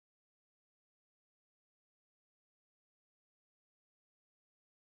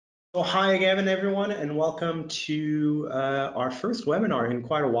So hi again, everyone, and welcome to our first webinar in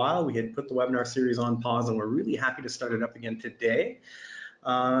quite a while. We had put the webinar series on pause, and we're really happy to start it up again today.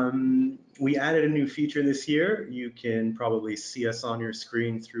 We added a new feature this year. You can probably see us on your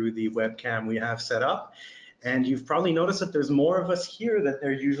screen through the webcam we have set up. And you've probably noticed that there's more of us here than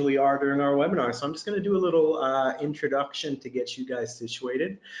there usually are during our webinar. So I'm just going to do a little introduction to get you guys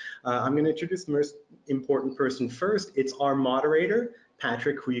situated. I'm going to introduce the most important person first. It's our moderator,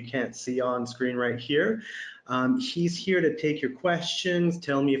 Patrick, who you can't see on screen right here. He's here to take your questions,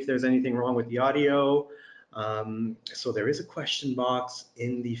 tell me if there's anything wrong with the audio. So there is a question box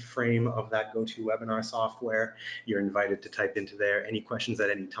in the frame of that GoToWebinar software. You're invited to type into there any questions at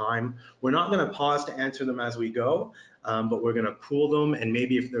any time. We're not going to pause to answer them as we go, but we're going to pool them, and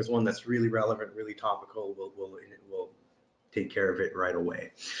maybe if there's one that's really relevant, really topical, we'll take care of it right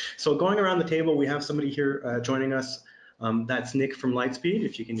away. So going around the table, we have somebody here joining us. That's Nick from Lightspeed.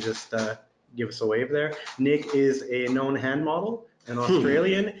 If you can just give us a wave there. Nick is a known hand model, an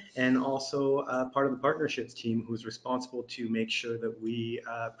Australian, and also part of the partnerships team who's responsible to make sure that we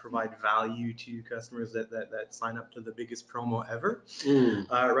provide value to customers that sign up to the biggest promo ever.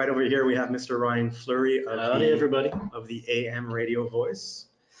 Right over here, we have Mr. Ryan Fleury of the AM radio voice.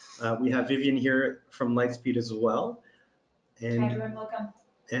 We have Vivian here from Lightspeed as well. And, hi everyone, welcome.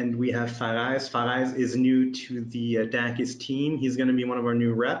 And we have Faraz. Faraz is new to the dakis team. He's going to be one of our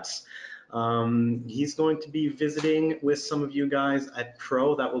new reps. He's going to be visiting with some of you guys at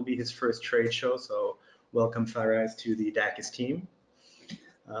Pro. That will be his first trade show. So welcome, Faraz, to the dakis team.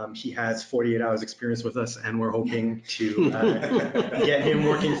 He has 48 hours experience with us, and we're hoping to get him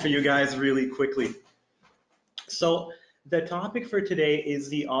working for you guys really quickly. So the topic for today is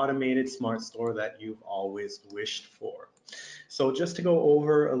the automated smart store that you've always wished for. So just to go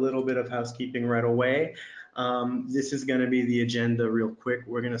over a little bit of housekeeping right away, this is going to be the agenda real quick.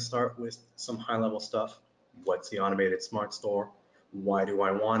 We're going to start with some high-level stuff. What's the automated smart store? Why do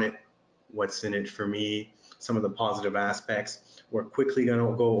I want it? What's in it for me? Some of the positive aspects. We're quickly going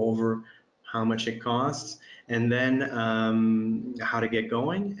to go over how much it costs, and then how to get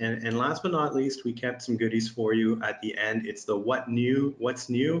going. And last but not least, we kept some goodies for you at the end. It's the what's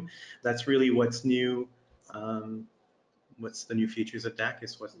new. That's really what's new. What's the new features at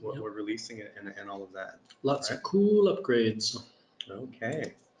dakis, what we're releasing, and all of that. Lots of cool upgrades.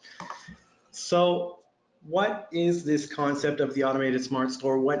 Okay. So what is this concept of the automated smart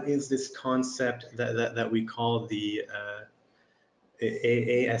store? What is this concept that we call the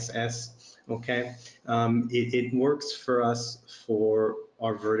ASS? Okay. It works for us for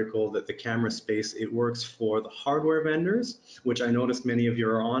our vertical, that the camera space. It works for the hardware vendors, which I noticed many of you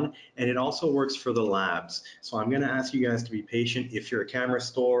are on, and it also works for the labs. So I'm going to ask you guys to be patient. If you're a camera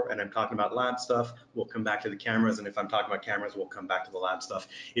store and I'm talking about lab stuff, we'll come back to the cameras, and if I'm talking about cameras, we'll come back to the lab stuff.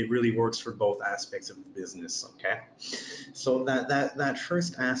 It really works for both aspects of the business. Okay. So that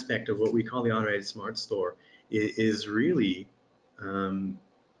first aspect of what we call the automated smart store is really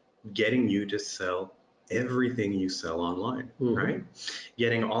getting you to sell everything you sell online, right?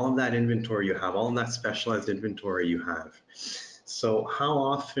 Getting all of that inventory you have, all of that specialized inventory you have. So how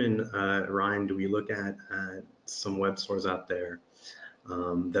often, Ryan, do we look at some web stores out there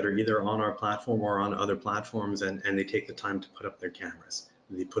that are either on our platform or on other platforms, and they take the time to put up their cameras,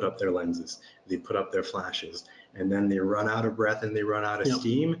 they put up their lenses, they put up their flashes, and then they run out of breath and they run out of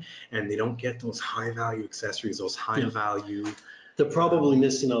steam, and they don't get those high value accessories, those high value. They're probably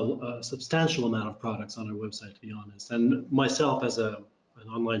missing a substantial amount of products on our website, to be honest. And myself, as an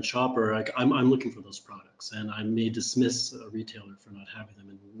online shopper, I'm looking for those products, and I may dismiss a retailer for not having them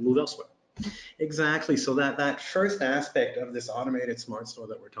and move elsewhere. Exactly. So that first aspect of this automated smart store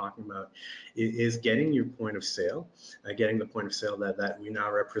that we're talking about is getting your point of sale, getting the point of sale that we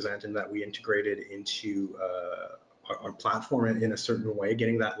now represent and that we integrated into our platform in a certain way,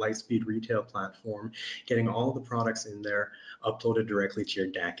 getting that Lightspeed retail platform, getting all the products in there uploaded directly to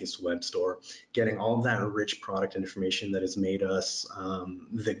your dakis web store, getting all of that rich product information that has made us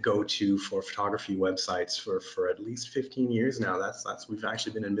the go-to for photography websites for at least 15 years now. We've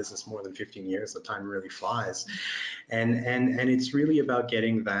actually been in business more than 15 years. The time really flies, and it's really about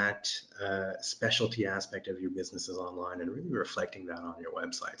getting that specialty aspect of your businesses online and really reflecting that on your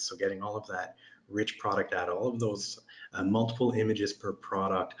website. So getting all of that rich product data, all of those multiple images per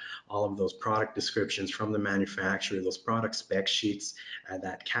product, all of those product descriptions from the manufacturer, those product spec sheets,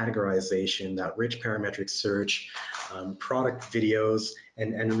 that categorization, that rich parametric search, product videos,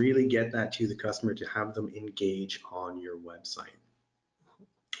 and really get that to the customer to have them engage on your website,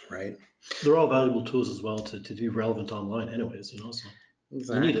 right? They're all valuable tools as well to be relevant online anyways, So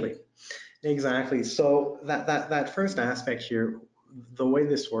exactly. So that first aspect here, the way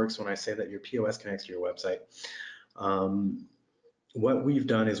this works, when I say that your POS connects to your website, what we've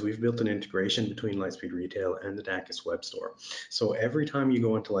done is we've built an integration between Lightspeed Retail and the dakis WebStore. So every time you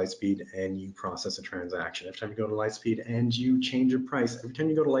go into Lightspeed and you process a transaction, every time you go to Lightspeed and you change a price, every time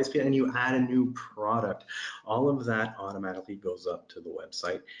you go to Lightspeed and you add a new product, all of that automatically goes up to the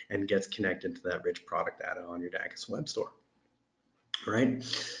website and gets connected to that rich product data on your dakis WebStore. Right?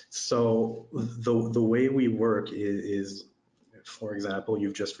 So the way we work is, for example,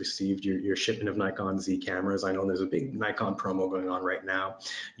 you've just received your shipment of Nikon Z cameras. I know there's a big Nikon promo going on right now.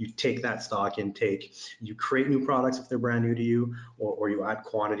 You take that stock intake, you create new products if they're brand new to you, or you add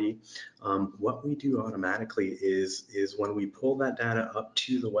quantity. What we do automatically is when we pull that data up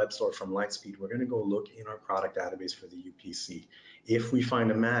to the web store from Lightspeed, we're going to go look in our product database for the UPC. If we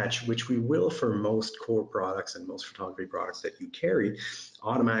find a match, which we will for most core products and most photography products that you carry,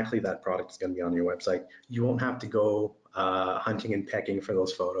 automatically that product is going to be on your website. You won't have to go hunting and pecking for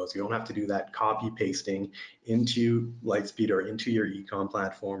those photos. You don't have to do that copy pasting into Lightspeed or into your e-com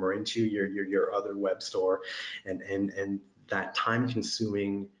platform or into your other web store, and that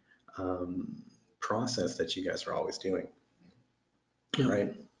time-consuming process that you guys are always doing. Yeah.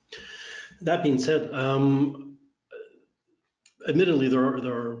 Right. That being said, admittedly, there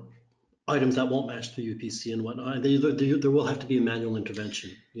are items that won't match the UPC and whatnot. There will have to be a manual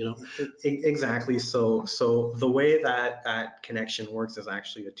intervention, you know? Exactly. So the way that connection works is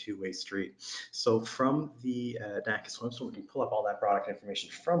actually a two-way street. So from the dakis website, we can pull up all that product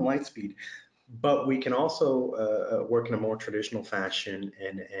information from Lightspeed, but we can also work in a more traditional fashion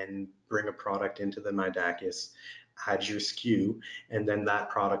and bring a product into the My Dakis, add your SKU, and then that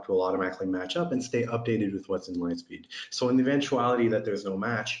product will automatically match up and stay updated with what's in Lightspeed. So in the eventuality that there's no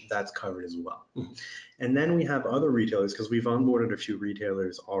match, that's covered as well. Mm-hmm. And then we have other retailers, because we've onboarded a few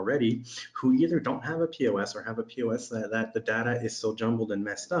retailers already who either don't have a POS or have a POS that the data is so jumbled and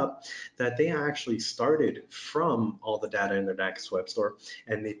messed up that they actually started from all the data in their dakis web store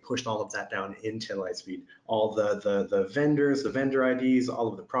and they pushed all of that down into Lightspeed. All the vendors, the vendor IDs, all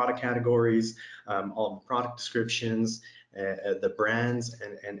of the product categories, all of the product descriptions, the brands,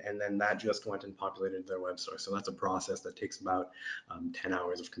 and then that just went and populated their web store. So that's a process that takes about 10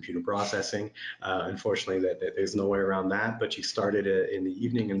 hours of computer processing. Unfortunately, there's no way around that, but you started in the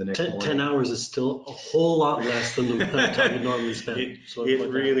evening and the next morning. 10 hours is still a whole lot less than the time you normally spend. It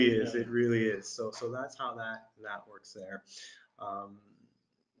really is. It really is. So that's how that works there.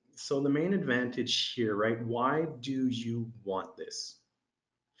 So the main advantage here, right? Why do you want this?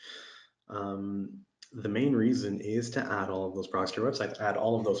 The main reason is to add all of those products to your website, add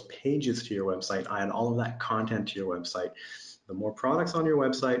all of those pages to your website, add all of that content to your website. The more products on your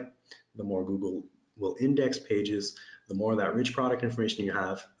website, the more Google will index pages, the more that rich product information you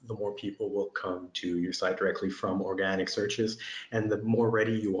have, the more people will come to your site directly from organic searches, and the more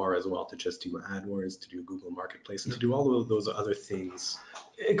ready you are as well to just do AdWords, to do Google Marketplace, and to do all of those other things.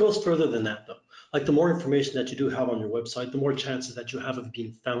 It goes further than that, though. Like the more information that you do have on your website, the more chances that you have of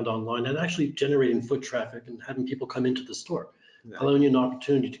being found online and actually generating foot traffic and having people come into the store, allowing you an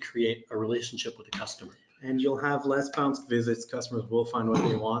opportunity to create a relationship with the customer. And you'll have less bounced visits. Customers will find what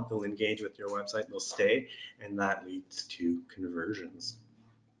they want. They'll engage with your website. They'll stay, and that leads to conversions.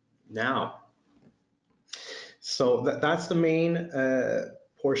 Now, so that's the main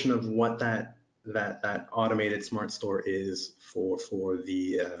portion of what that automated smart store is for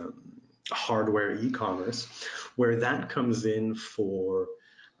the hardware e-commerce. Where that comes in for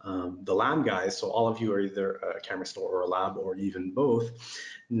the lab guys. So all of you are either a camera store or a lab or even both.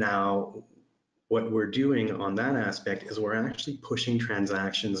 Now, what we're doing on that aspect is we're actually pushing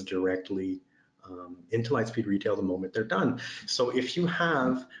transactions directly into Lightspeed Retail the moment they're done. So if you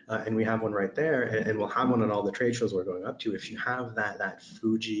have, and we have one right there, and we'll have one at all the trade shows we're going up to, if you have that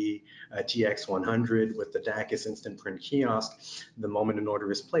Fuji TX100 with the dakis instant print kiosk, the moment an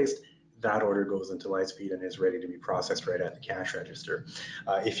order is placed, that order goes into Lightspeed and is ready to be processed right at the cash register.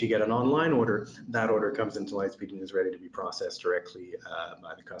 If you get an online order, that order comes into Lightspeed and is ready to be processed directly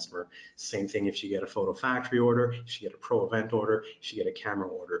by the customer. Same thing if you get a photo factory order, if you get a pro event order, if you get a camera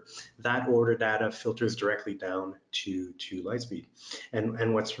order. That order data filters directly down to Lightspeed.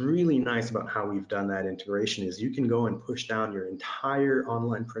 And what's really nice about how we've done that integration is you can go and push down your entire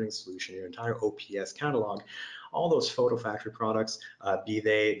online printing solution, your entire OPS catalog, all those photo factory products, be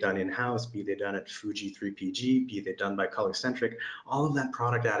they done in-house, be they done at Fuji 3PG, be they done by ColorCentric, all of that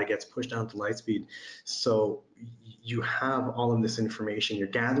product data gets pushed down to Lightspeed. So you have all of this information, you're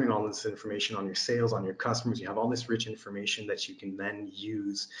gathering all of this information on your sales, on your customers, you have all this rich information that you can then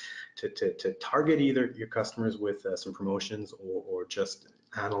use to target either your customers with some promotions or just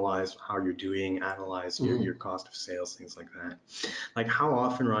analyze how you're doing, analyze your cost of sales, things like that. Like how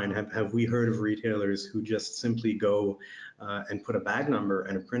often, Ryan, have we heard of retailers who just simply go and put a bag number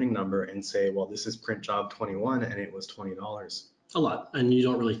and a printing number and say, well, this is print job 21 and it was $20. A lot, and you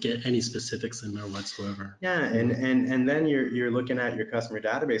don't really get any specifics in there whatsoever. Yeah, and then you're looking at your customer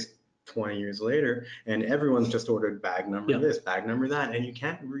database 20 years later, and everyone's just ordered bag number this, bag number that, and you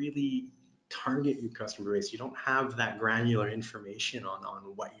can't really target your customer base. You don't have that granular information on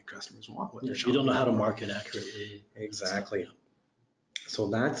what your customers want, what they're shopping. You don't know how to market accurately. Exactly. So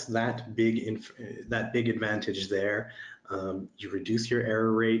that's that big advantage there. You reduce your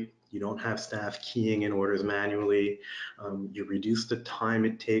error rate. You don't have staff keying in orders manually. You reduce the time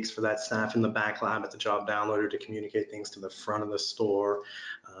it takes for that staff in the back lab at the job downloader to communicate things to the front of the store.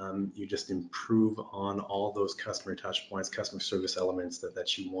 You just improve on all those customer touch points, customer service elements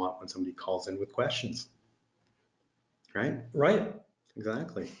that you want when somebody calls in with questions. Right? Right.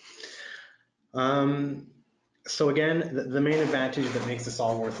 Exactly. So again, the main advantage that makes this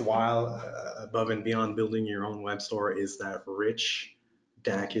all worthwhile above and beyond building your own web store is that rich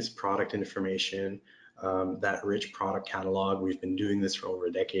dakis product information, that rich product catalog. We've been doing this for over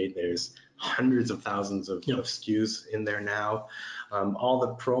a decade. There's hundreds of thousands of SKUs in there now. All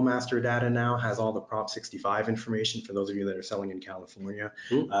the ProMaster data now has all the Prop 65 information for those of you that are selling in California.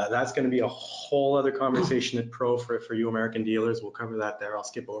 That's going to be a whole other conversation at Pro for you American dealers. We'll cover that there. I'll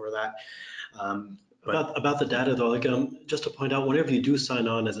skip over that. About the data though, like just to point out, whenever you do sign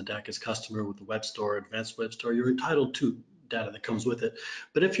on as a dakis customer with the WebStore, advanced WebStore, you're entitled to data that comes with it.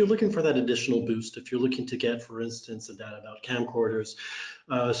 But if you're looking for that additional boost, if you're looking to get, for instance, the data about camcorders,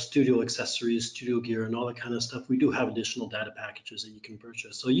 studio accessories, studio gear, and all that kind of stuff, we do have additional data packages that you can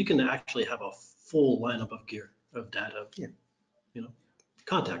purchase. So you can actually have a full lineup of gear, of data. You know,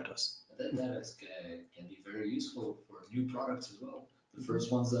 contact us. That data can be very useful for new products as well. The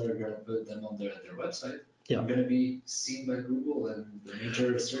first ones that are going to put them on their website are going to be seen by Google and the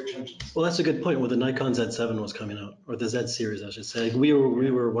major search engines. Well, that's a good point. When the Nikon Z7 was coming out, or the Z series, I should say, we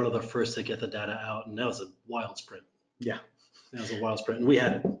were one of the first to get the data out, and that was a wild sprint. Yeah, that was a wild sprint, and we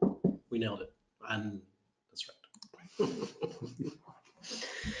had it. We nailed it, and that's right.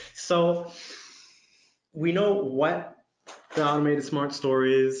 So we know what the automated smart store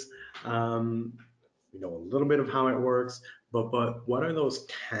is. We know a little bit of how it works. But what are those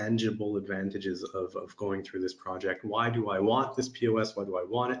tangible advantages of going through this project? Why do I want this POS? Why do I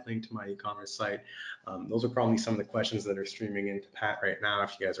want it linked to my e-commerce site? Those are probably some of the questions that are streaming into Pat right now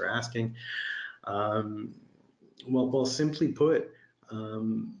if you guys are asking. Well, simply put,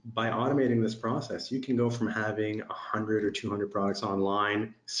 by automating this process, you can go from having 100 or 200 products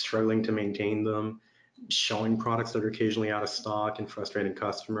online, struggling to maintain them, showing products that are occasionally out of stock and frustrating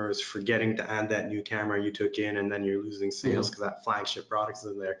customers, forgetting to add that new camera you took in, and then you're losing sales because that flagship product is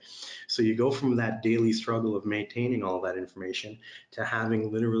in there. So you go from that daily struggle of maintaining all that information to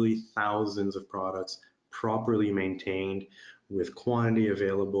having literally thousands of products properly maintained with quantity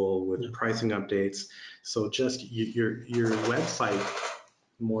available, with pricing updates. So just your website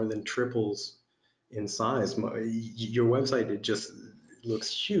more than triples in size. Your website, it just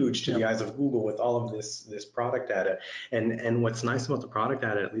looks huge to the eyes of Google with all of this product data. And what's nice about the product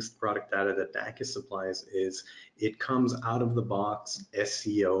data, at least the product data that dakis supplies, is it comes out of the box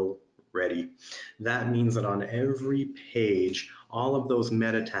SEO ready. That means that on every page, all of those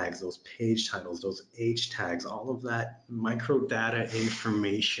meta tags, those page titles, those H tags, all of that micro data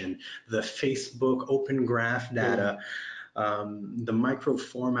information, the Facebook open graph data, the micro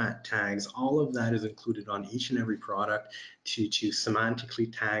format tags, all of that is included on each and every product to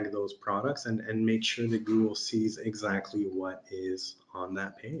semantically tag those products and make sure that Google sees exactly what is on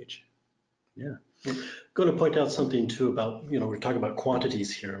that page. Yeah. I'm going to point out something too about, we're talking about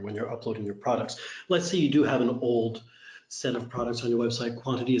quantities here when you're uploading your products. Let's say you do have an old set of products on your website,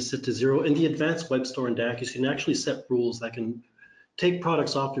 quantity is set to 0. In the advanced web store in dakis, you can actually set rules that can take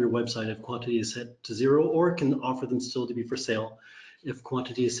products off your website if quantity is set to 0, or it can offer them still to be for sale if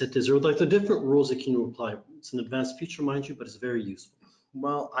quantity is set to 0. Like the different rules that can apply. It's an advanced feature, mind you, but it's very useful.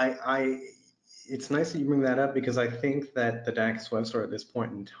 Well, it's nice that you bring that up because I think that the dakis web store at this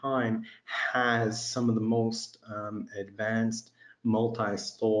point in time has some of the most advanced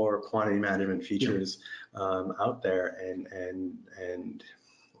multi-store quantity management features out there, and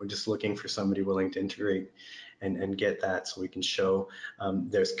we're just looking for somebody willing to integrate and get that so we can show.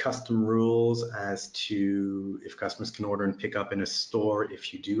 There's custom rules as to if customers can order and pick up in a store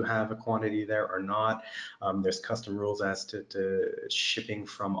if you do have a quantity there or not. There's custom rules as to shipping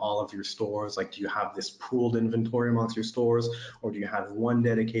from all of your stores. Like, do you have this pooled inventory amongst your stores, or do you have one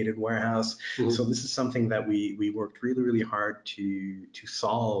dedicated warehouse? So this is something that we worked really, really hard to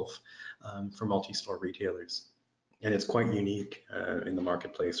solve for multi-store retailers. And it's quite unique in the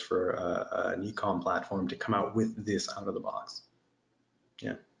marketplace for an e-com platform to come out with this out of the box.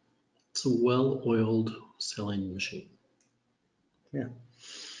 Yeah. It's a well-oiled selling machine. Yeah.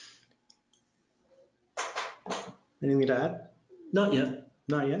 Anything to add? Not yet.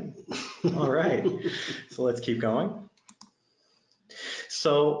 Not yet? All right. So let's keep going.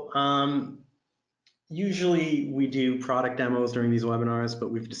 So usually we do product demos during these webinars, but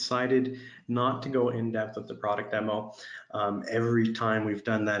we've decided not to go in depth with the product demo. Every time we've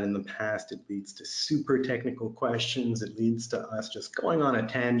done that in the past, it leads to super technical questions. It leads to us just going on a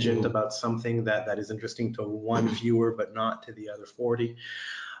tangent about something that is interesting to one viewer, but not to the other 40.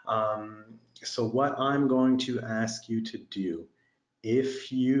 So what I'm going to ask you to do,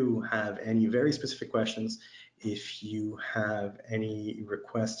 if you have any very specific questions, if you have any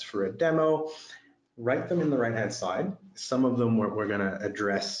requests for a demo, write them in the right-hand side. Some of them we're going to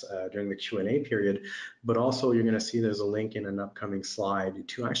address during the Q&A period, but also you're going to see there's a link in an upcoming slide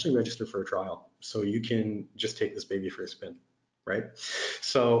to actually register for a trial. So you can just take this baby for a spin, right?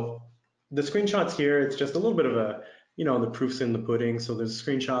 So the screenshots here, it's just a little bit of a, the proof's in the pudding. So there's a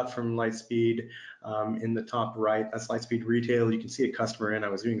screenshot from Lightspeed in the top right. That's Lightspeed Retail. You can see a customer in. I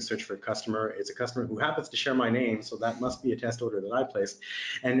was doing a search for a customer. It's a customer who happens to share my name, so that must be a test order that I placed.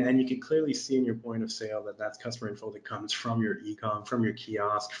 And you can clearly see in your point of sale that that's customer info that comes from your e-com, from your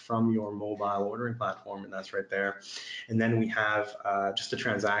kiosk, from your mobile ordering platform, and that's right there. And then we have just a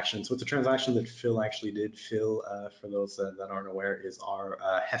transaction. So it's a transaction that Phil actually did. Phil, for those that aren't aware, is our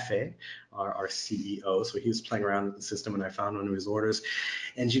Jefe, our CEO. So he was playing around with the system and I found one of his orders.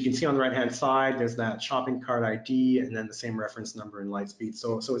 And you can see on the right-hand side, there's that shopping cart ID and then the same reference number in Lightspeed.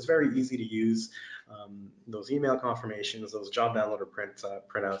 So it's very easy to use those email confirmations, those job downloader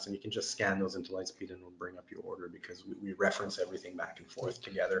printouts, and you can just scan those into Lightspeed and it'll bring up your order because we reference everything back and forth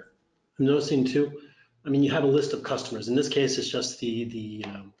together. I'm noticing too, you have a list of customers. In this case, it's just the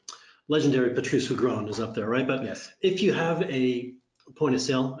legendary Patrice Hugron is up there, right? But yes, if you have a point of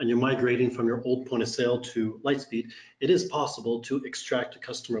sale and you're migrating from your old point of sale to Lightspeed, it is possible to extract a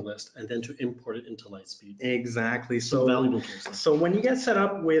customer list and then to import it into Lightspeed. Exactly. So valuable tools. So when you get set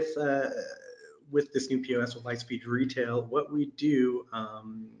up with this new POS with Lightspeed Retail, what we do,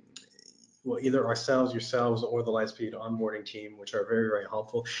 well, either ourselves, yourselves, or the Lightspeed onboarding team, which are very, very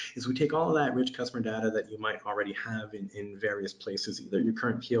helpful, is we take all of that rich customer data that you might already have in various places, either your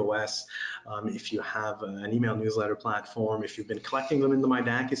current POS, if you have an email newsletter platform, if you've been collecting them in the My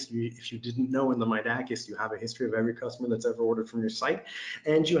Dakis, if you didn't know in the My Dakis, you have a history of every customer that's ever ordered from your site,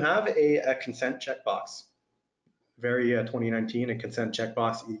 and you have a consent checkbox. Very 2019, a consent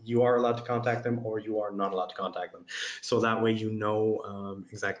checkbox. You are allowed to contact them or you are not allowed to contact them. So that way you know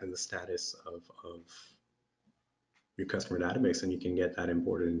exactly the status of your customer database and you can get that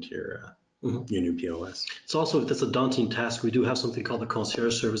imported into your new POS. It's also, if that's a daunting task, we do have something called the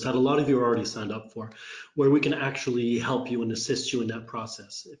concierge service that a lot of you are already signed up for, where we can actually help you and assist you in that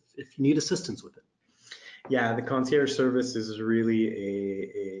process if you need assistance with it. Yeah, the concierge service is really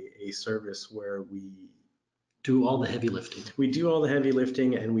a service where we do all the heavy lifting. We do all the heavy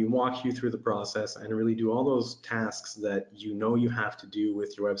lifting and we walk you through the process and really do all those tasks that you have to do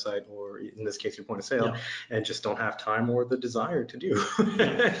with your website, or in this case, your point of sale, and just don't have time or the desire to do.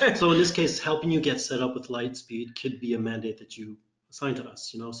 So in this case, helping you get set up with Lightspeed could be a mandate that you assign to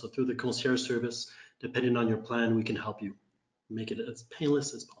us, So through the concierge service, depending on your plan, we can help you make it as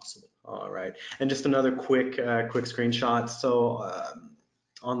painless as possible. All right. And just another quick screenshot. So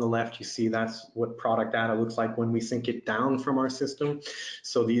on the left, you see that's what product data looks like when we sync it down from our system.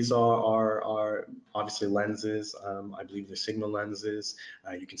 So these are obviously lenses. I believe they're Sigma lenses.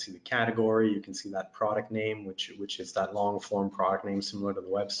 You can see the category. You can see that product name, which is that long form product name similar to the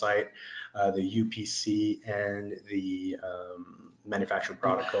website. The UPC and the manufacturer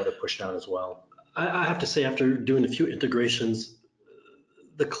product code are pushed down as well. I have to say, after doing a few integrations,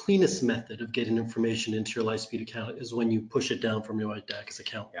 the cleanest method of getting information into your Lightspeed account is when you push it down from your Dakis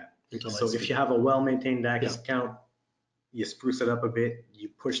account. Yeah. So if you have a well-maintained Dakis account, you spruce it up a bit, you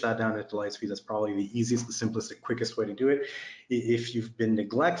push that down into Lightspeed. That's probably the easiest, the simplest, the quickest way to do it. If you've been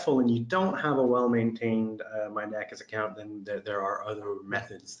neglectful and you don't have a well-maintained My Dakis account, then there are other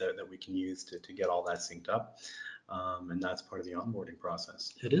methods that we can use to get all that synced up. And that's part of the onboarding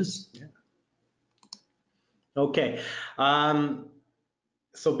process. It is. Yeah. Okay.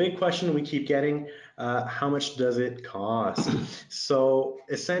 So big question we keep getting, how much does it cost? So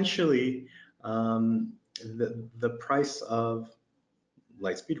essentially, the price of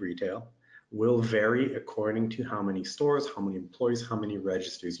Lightspeed Retail will vary according to how many stores, how many employees, how many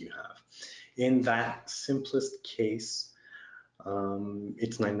registers you have. In that simplest case,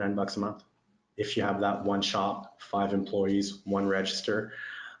 it's $99 a month. If you have that one shop, 5 employees, 1 register.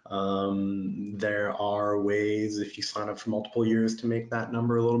 There are ways, if you sign up for multiple years, to make that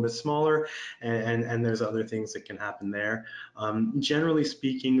number a little bit smaller, and there's other things that can happen there. Generally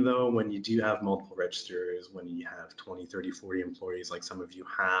speaking, though, when you do have multiple registers, when you have 20, 30, 40 employees like some of you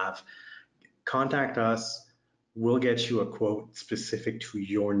have, contact us. We'll get you a quote specific to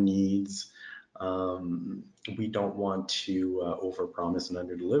your needs. We don't want to overpromise and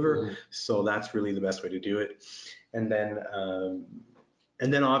underdeliver, so that's really the best way to do it. And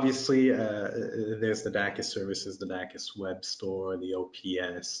then obviously there's the dakis services, the dakis WebStore, the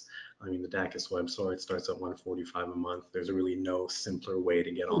OPS. I mean, the dakis WebStore, it starts at $145 a month. There's really no simpler way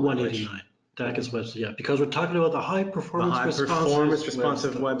to get on. $189. dakis WebStore, yeah, because we're talking about the high performance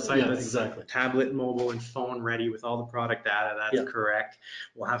responsive website. Yeah, that's exactly. Tablet, mobile, and phone ready with all the product data. That's correct.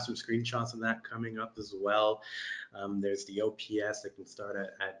 We'll have some screenshots of that coming up as well. There's the OPS that can start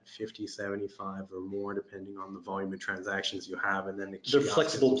at 50, 75 or more, depending on the volume of transactions you have. And then they're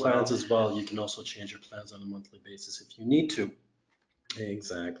flexible plans as well. You can also change your plans on a monthly basis if you need to.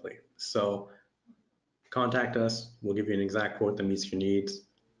 Exactly. So contact us. We'll give you an exact quote that meets your needs.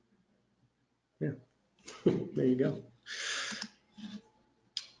 Yeah, there you go.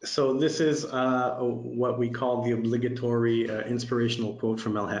 So this is what we call the obligatory inspirational quote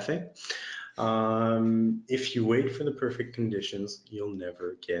from El Jefe. If you wait for the perfect conditions, you'll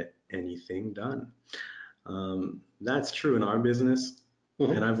never get anything done. That's true in our business,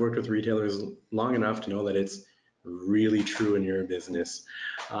 and I've worked with retailers long enough to know that it's really true in your business.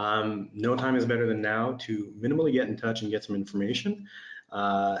 No time is better than now to minimally get in touch and get some information.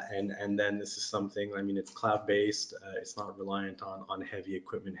 And then this is something, I mean, it's cloud-based. It's not reliant on heavy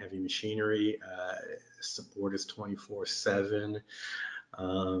equipment, heavy machinery. Support is 24/7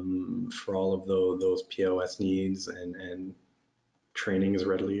 for all of those POS needs, and training is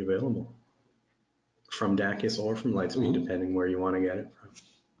readily available from dakis or from Lightspeed, depending where you want to get it from.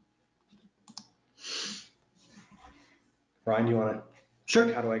 Ryan, do you want to?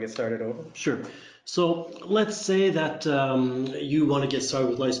 Sure. How do I get started over? Sure. So let's say that you want to get started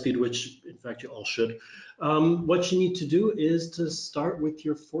with Lightspeed, which in fact you all should. What you need to do is to start with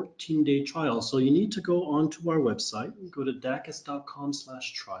your 14-day trial. So you need to go onto our website, go to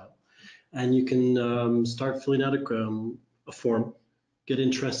dakis.com/trial, and you can start filling out a form, get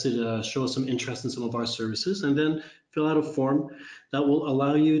interested, show some interest in some of our services, and then fill out a form that will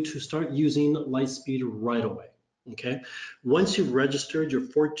allow you to start using Lightspeed right away. Okay, once you've registered, your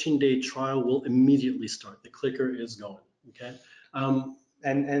 14-day trial will immediately start. The clicker is going. Okay,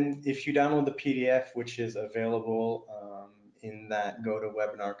 and if you download the PDF, which is available in that Go to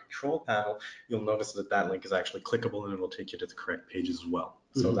Webinar Control panel, you'll notice that that link is actually clickable, and it'll take you to the correct page as well.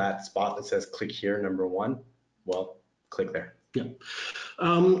 So that spot that says click here, number 1, well, click there. Yeah.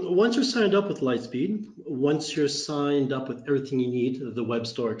 Once you're signed up with Lightspeed, once you're signed up with everything you need, the web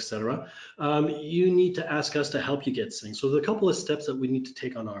store, etc., you need to ask us to help you get synced. So there's a couple of steps that we need to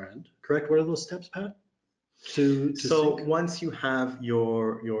take on our end. Correct? What are those steps, Pat? To so sync? Once you have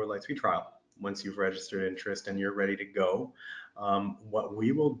your Lightspeed trial, once you've registered interest and you're ready to go, what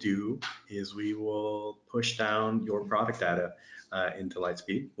we will do is we will push down your product data into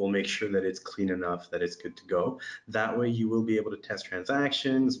Lightspeed. We'll make sure that it's clean enough that it's good to go. That way you will be able to test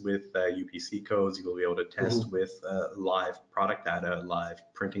transactions with UPC codes. You will be able to test with live product data, live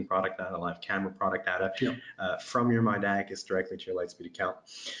printing product data, live camera product data from your My dakis directly to your Lightspeed account.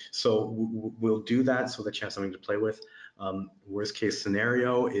 So we'll do that so that you have something to play with. Worst case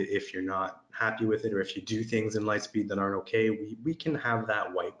scenario, if you're not happy with it, or if you do things in Lightspeed that aren't okay, we can have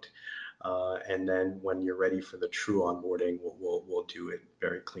that wiped. And then when you're ready for the true onboarding, we'll do it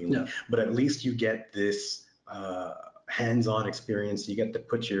very cleanly. Yeah. But at least you get this hands-on experience. You get to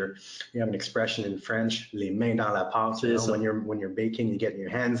put you have an expression in French, les mains dans la pâte. You know, when you're baking, you get your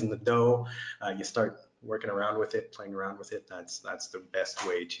hands in the dough. You start working around with it, playing around with it. That's the best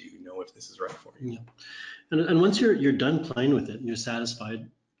way to know if this is right for you. Yeah. And once you're done playing with it and you're satisfied,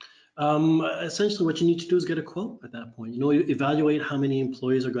 essentially what you need to do is get a quote at that point. You know, you evaluate how many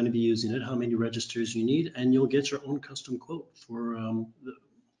employees are going to be using it, how many registers you need, and you'll get your own custom quote for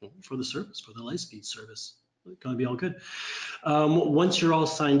the service, for the Lightspeed service. It's going to be all good. Once you're all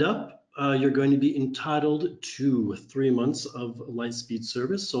signed up, you're going to be entitled to 3 months of Lightspeed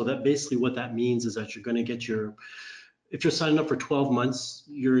service. So that basically what that means is that you're going to get if you're signing up for 12 months,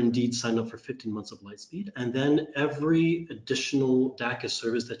 you're indeed signed up for 15 months of Lightspeed. And then every additional dakis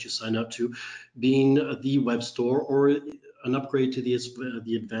service that you sign up to, being the WebStore or an upgrade to the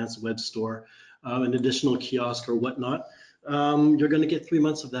advanced WebStore, an additional kiosk or whatnot, you're going to get 3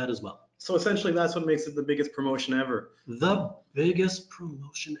 months of that as well. So essentially, that's what makes it the biggest promotion ever. The biggest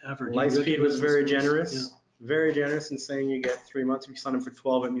promotion ever. Lightspeed was very generous. Very generous in saying you get 3 months. If you sign up for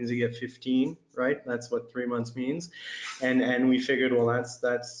 12, it means you get 15, right? That's what 3 months means. And we figured, well,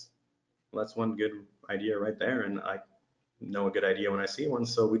 that's one good idea right there. And I know a good idea when I see one,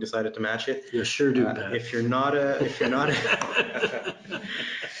 so we decided to match it. You sure do, Pat. If you're not a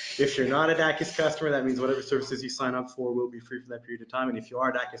dakis customer, that means whatever services you sign up for will be free for that period of time. And if you are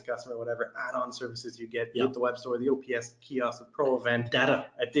a dakis customer, whatever add-on services you get with the WebStore, the OPS kiosk, the Pro event,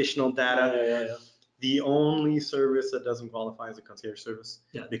 additional data. The only service that doesn't qualify is a concierge service,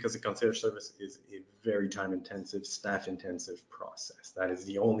 because the concierge service is a very time-intensive, staff-intensive process. That is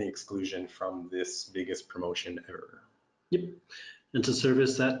the only exclusion from this biggest promotion ever. Yep. It's a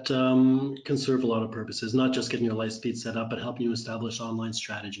service that can serve a lot of purposes, not just getting your Lightspeed set up, but helping you establish online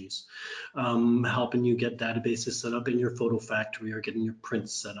strategies, helping you get databases set up in your photo factory or getting your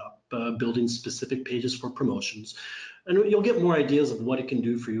prints set up, building specific pages for promotions. And you'll get more ideas of what it can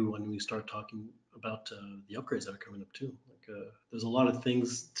do for you when we start talking about the upgrades that are coming up too. Like, there's a lot of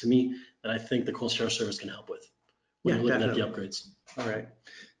things to me that I think the concierge service can help with when you're looking at the upgrades. All right,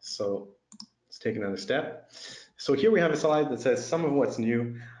 so let's take another step. So here we have a slide that says some of what's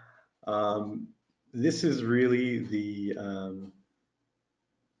new. This is really the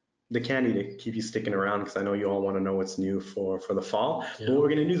candy to keep you sticking around, because I know you all want to know what's new for the fall. Yeah. What we're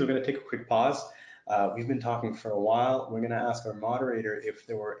going to do is we're going to take a quick pause. We've been talking for a while. We're going to ask our moderator if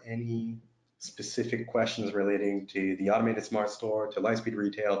there were any specific questions relating to the automated smart store, to Lightspeed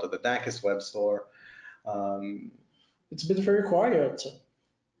retail, to the dakis web store. It's been very quiet.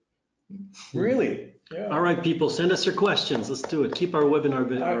 Really? Yeah. All right, people, send us your questions. Let's do it. Keep our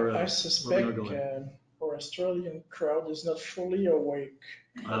webinar. I suspect our Australian crowd is not fully awake.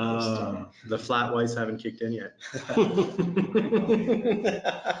 The flat whites haven't kicked in yet.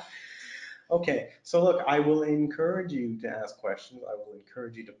 Okay, so look, I will encourage you to ask questions. I will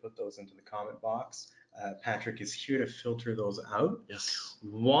encourage you to put those into the comment box. Patrick is here to filter those out. Yes.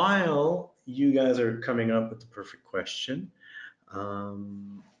 While you guys are coming up with the perfect question,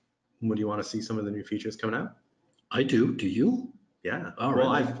 would you want to see some of the new features coming out? I do. Do you? Yeah. All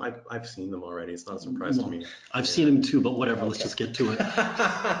well, right. I've seen them already. It's not a surprise to me. I've seen them too, but whatever. Okay. Let's just get to it.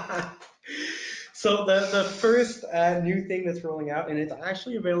 So the first new thing that's rolling out, and it's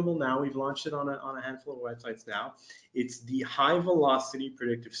actually available now. We've launched it on a handful of websites now. It's the high velocity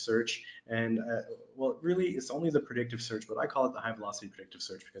predictive search, and well, really, it's only the predictive search, but I call it the high velocity predictive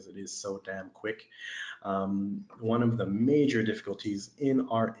search because it is so damn quick. One of the major difficulties in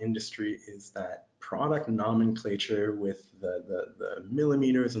our industry is that product nomenclature with the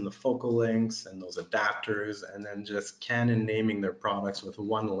millimeters and the focal lengths and those adapters, and then just Canon naming their products with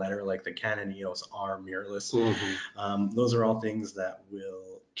one letter, like the Canon EOS R mirrorless. Mm-hmm. Those are all things that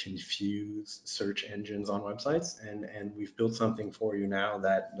will confuse search engines on websites, and we've built something for you now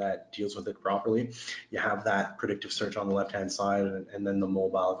that deals with it properly. You have that predictive search on the left-hand side, and then the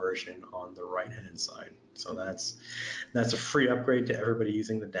mobile version on the right-hand side. So that's a free upgrade to everybody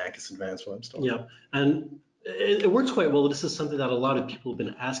using the dakis Advanced Web Store. Yeah, and it works quite well. This is something that a lot of people have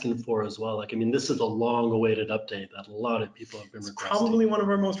been asking for as well. Like, I mean, this is a long-awaited update that a lot of people have been requesting. Probably one of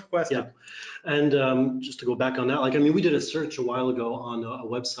our most requested. Yeah, and just to go back on that, like, I mean, we did a search a while ago on a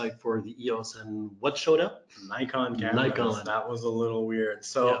website for the EOS, and what showed up? Nikon cameras. Nikon. That was a little weird.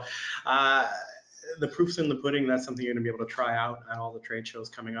 So. Yeah. The proof's in the pudding. That's something you're going to be able to try out at all the trade shows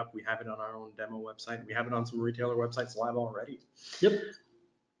coming up. We have it on our own demo website. We have it on some retailer websites live already. Yep.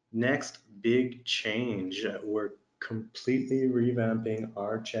 Next big change, we're completely revamping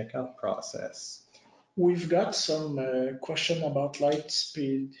our checkout process. We've got some question about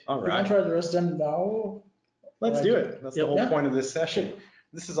Lightspeed. All right. You want to address them now? Let's do it. That's the whole point of this session. Okay.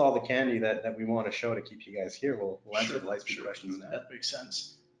 This is all the candy that we want to show to keep you guys here. We'll answer the Lightspeed questions now. That makes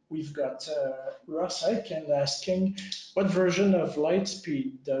sense. We've got Ross Aitken asking, what version of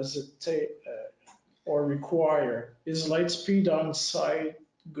Lightspeed does it take or require? Is Lightspeed on site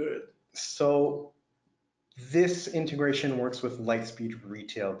good? So this integration works with Lightspeed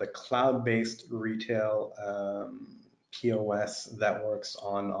Retail, the cloud-based retail POS that works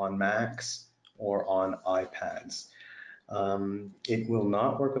on Macs or on iPads. It will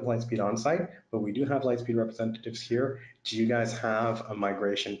not work with Lightspeed on-site, but we do have Lightspeed representatives here, do you guys have a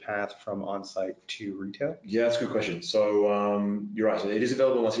migration path from on-site to retail? Yeah, that's a good question. So you're right. So it is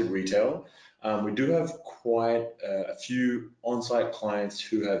available on Lightspeed Retail. We do have quite a few on-site clients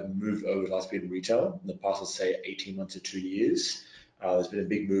who have moved over to Lightspeed Retail in the past, let's say 18 months to 2 years. There's been a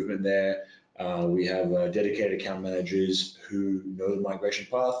big movement there. We have dedicated account managers who know the migration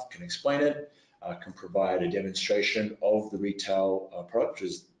path, can explain it, can provide a demonstration of the retail product, which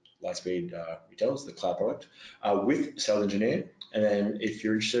is Lightspeed Retail, is the cloud product, with sales engineer. And then if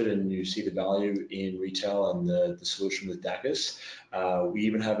you're interested and you see the value in retail and the solution with dakis, we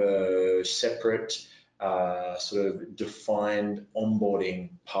even have a separate sort of defined onboarding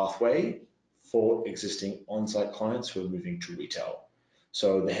pathway for existing on-site clients who are moving to retail.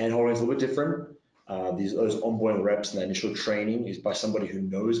 So the handholding is a little bit different. Those onboarding reps and the initial training is by somebody who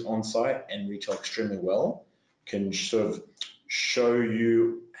knows on-site and retail extremely well, can sort of show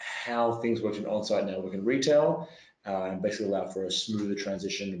you how things work in on-site now work in retail, and basically allow for a smoother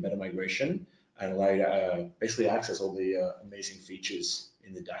transition and better migration, and allow you to basically access all the amazing features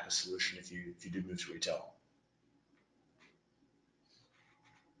in the dakis solution if you do move to retail.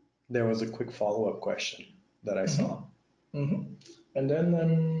 There was a quick follow-up question that I saw. Mm-hmm. And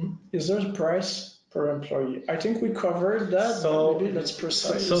then, is there a price per employee? I think we covered that, So maybe that's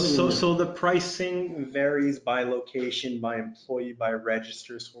precise. So the pricing varies by location, by employee, by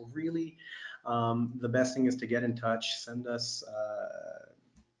register. So really, the best thing is to get in touch, send us,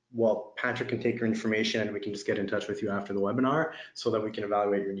 well, Patrick can take your information and we can just get in touch with you after the webinar so that we can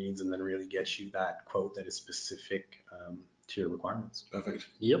evaluate your needs and then really get you that quote that is specific to your requirements. Perfect.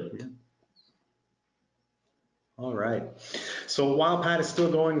 Yep. Yeah. All right. So while Pat is still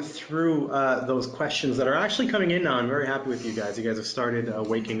going through those questions that are actually coming in now, I'm very happy with you guys. You guys have started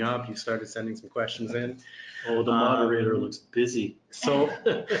waking up. You've started sending some questions in. Oh, the moderator looks busy. So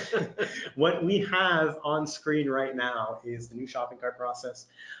what we have on screen right now is the new shopping cart process.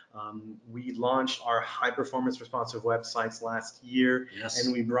 We launched our high-performance responsive websites last year, Yes.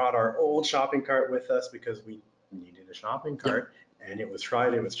 and we brought our old shopping cart with us because we needed a shopping cart, and it was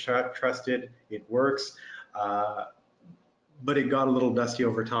tried, it was trusted, it works. But it got a little dusty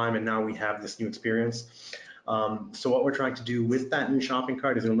over time, and now we have this new experience. So what we're trying to do with that new shopping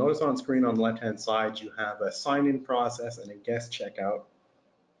cart is, you'll notice on screen on the left-hand side, you have a sign-in process and a guest checkout.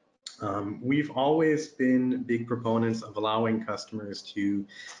 We've always been big proponents of allowing customers to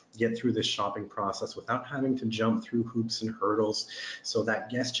get through this shopping process without having to jump through hoops and hurdles. So that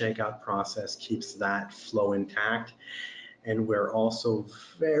guest checkout process keeps that flow intact. And we're also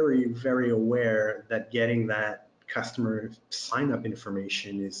very, very aware that getting that customer sign-up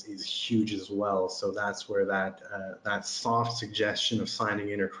information is huge as well. So that's where that soft suggestion of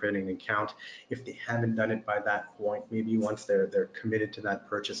signing in or creating an account, if they haven't done it by that point, maybe once they're committed to that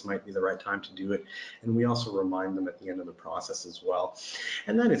purchase might be the right time to do it. And we also remind them at the end of the process as well.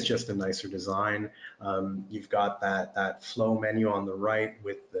 And then it's just a nicer design. You've got that flow menu on the right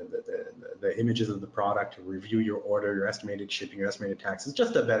with the images of the product to review your order, your estimated shipping, your estimated taxes.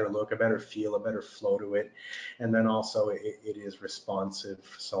 Just a better look, a better feel, a better flow to it. And then also it is responsive.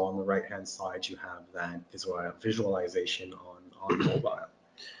 So on the right-hand side, you have that visualization on mobile.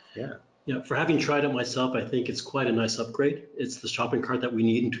 Yeah. Yeah, for having tried it myself, I think it's quite a nice upgrade. It's the shopping cart that we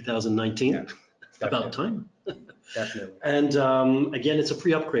need in 2019. Yeah, about time. Definitely. And again, it's a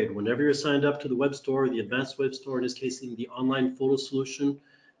free upgrade. Whenever you're signed up to the WebStore, the advanced WebStore, in this case, in the online photo solution,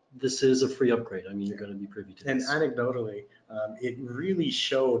 this is a free upgrade. I mean, you're going to be privy to this. And anecdotally, it really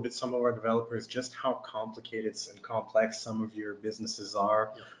showed some of our developers just how complicated and complex some of your businesses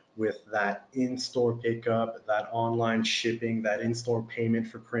are. Yeah. With that in-store pickup, that online shipping, that in-store payment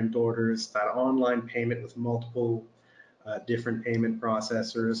for print orders, that online payment with multiple different payment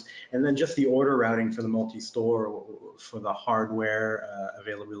processors, and then just the order routing for the multi-store, for the hardware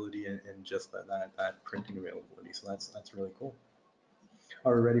availability, and just that printing availability. So that's really cool.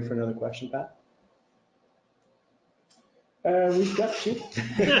 Are we ready for another question, Pat? We've got two.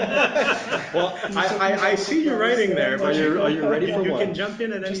 Well, I see you writing there, but are you ready for you one? can jump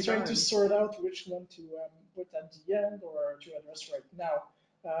in at any Just trying time. to sort out which one to put at the end or to address right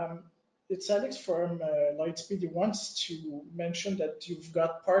now. It's Alex from Lightspeed. He wants to mention that you've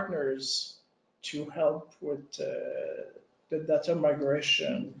got partners to help with the data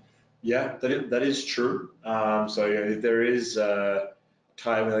migration. Yeah, that is true. So yeah, there is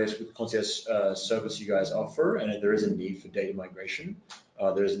tie with the concierge service you guys offer, and if there is a need for data migration,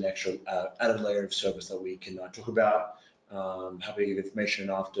 there is an extra added layer of service that we can talk about. Happy to give information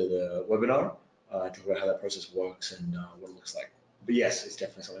after the webinar, talk about how that process works and what it looks like. But yes, it's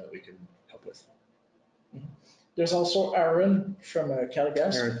definitely something that we can help with. There's also Aaron from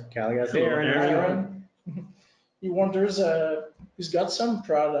Caligas. Aaron Caligas. Hello, Aaron. Aaron. he wonders, he's got some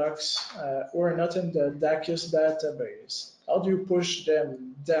products who are not in the dakis database. How do you push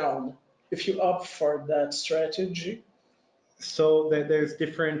them down if you opt for that strategy? So there's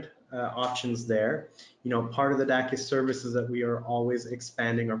different options there. Part of the dakis service is that we are always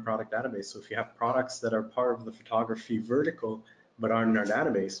expanding our product database. So if you have products that are part of the photography vertical but aren't in our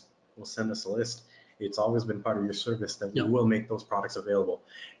database, we'll send us a list. It's always been part of your service that we will make those products available.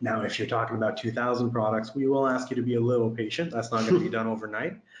 Now, if you're talking about 2,000 products, we will ask you to be a little patient. That's not going to be done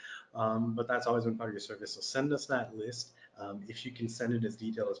overnight, but that's always been part of your service. So send us that list. If you can send it as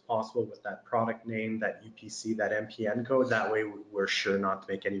detailed as possible with that product name, that UPC, that MPN code, that way we're sure not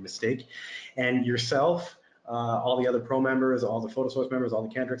to make any mistake. And yourself, all the other pro members, all the PhotoSource members, all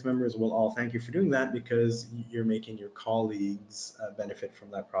the Cantrix members will all thank you for doing that, because you're making your colleagues benefit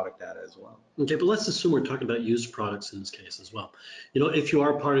from that product data as well. Okay, but let's assume we're talking about used products in this case as well. If you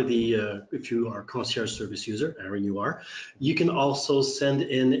are part of the, if you are a concierge service user, Aaron, you are, you can also send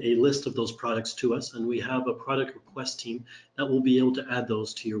in a list of those products to us, and we have a product request team that will be able to add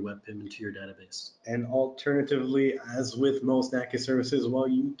those to your WebPIM and to your database. And alternatively, as with most dakis services, well,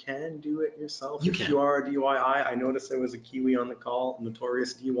 you can do it yourself. If you are a DIY. I noticed there was a Kiwi on the call,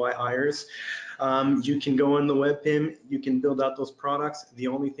 notorious DIYers. You can go in the WebPIM, you can build out those products. The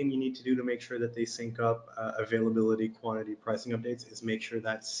only thing you need to do to make sure that they sync up availability, quantity, pricing updates is make sure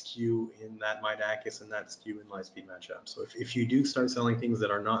that SKU in that MyDakis and that SKU in Lightspeed match up. So if you do start selling things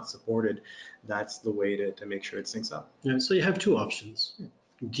that are not supported, that's the way to make sure it syncs up. Yeah, so you have two options,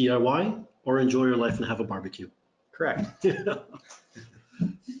 DIY or enjoy your life and have a barbecue. Correct.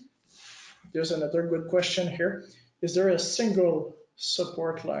 There's another good question here. Is there a single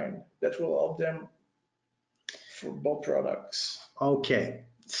support line that will help them for both products? Okay,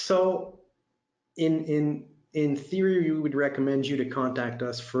 so in theory, we would recommend you to contact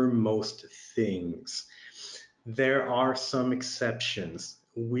us for most things. There are some exceptions.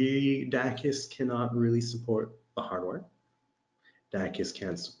 dakis cannot really support the hardware. dakis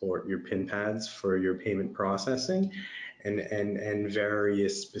can't support your pin pads for your payment processing and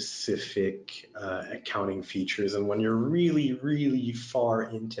various specific accounting features. And when you're really, really far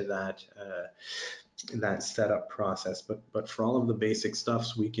into that setup process, but for all of the basic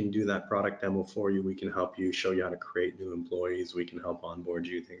stuffs, we can do that product demo for you. We can help you, show you how to create new employees. We can help onboard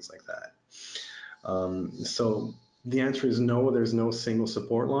you, things like that. So the answer is no, there's no single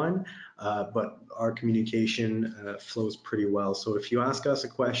support line, but our communication flows pretty well. So if you ask us a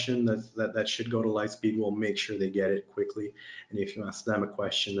question that should go to Lightspeed, we'll make sure they get it quickly. And if you ask them a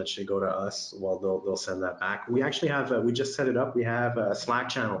question that should go to us, well, they'll send that back. We actually have, we just set it up. We have a Slack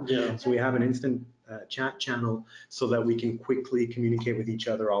channel. Yeah. So we have an instant chat channel so that we can quickly communicate with each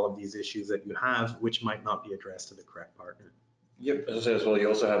other all of these issues that you have, which might not be addressed to the correct partner. Yep, as I said as well, you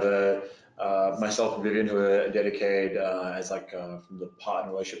also have myself and Vivian, who are dedicated as like from the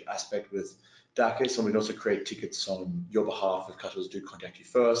partner relationship aspect with dakis, and we'd also create tickets on your behalf if customers do contact you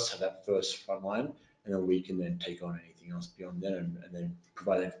first, have that first front line, and then we can then take on anything else beyond that and then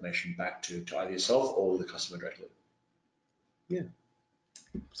provide the information back to either yourself or the customer directly. Yeah.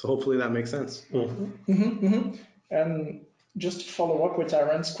 So hopefully that makes sense. And just to follow up with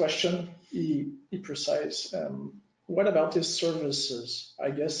Aaron's question, he precise. What about his services?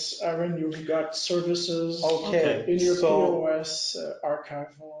 I guess, Aaron, you've got services in your POS,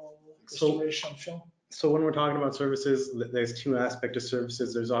 archival, restoration film. So when we're talking about services, there's two aspects of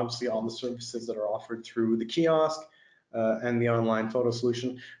services. There's obviously all the services that are offered through the kiosk and the online photo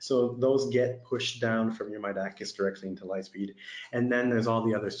solution. So those get pushed down from your MyDakis directly into Lightspeed. And then there's all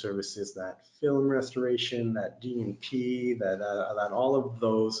the other services, that film restoration, that D&P, that all of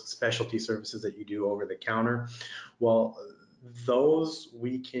those specialty services that you do over the counter. Well, those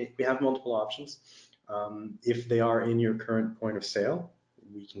we have multiple options. If they are in your current point of sale,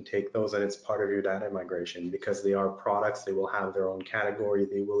 we can take those and it's part of your data migration because they are products, they will have their own category,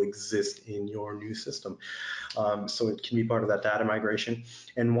 they will exist in your new system. So it can be part of that data migration.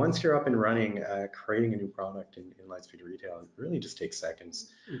 And once you're up and running, creating a new product in Lightspeed Retail, it really just takes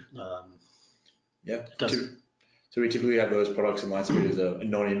seconds. Yeah, so we typically have those products in Lightspeed as a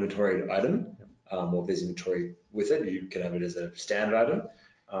non-inventory item, or if there's inventory with it, you can have it as a standard item.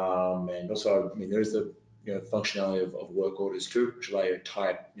 And also, I mean, there's the functionality of work orders too, which allow you to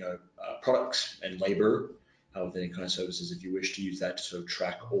tie products and labor with any kind of services if you wish to use that to sort of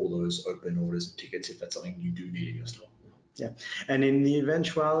track all those open orders and tickets if that's something you do need in your store. Yeah, and in the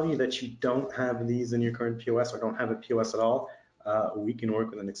eventuality that you don't have these in your current POS or don't have a POS at all, we can work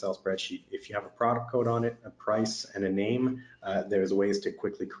with an Excel spreadsheet. If you have a product code on it, a price, and a name, there's ways to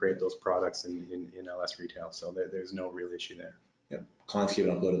quickly create those products in LS Retail. So there's no real issue there. Clients can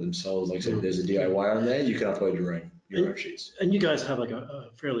even upload it themselves. Like I said, there's a DIY on there. You can upload your own sheets. And you guys have like a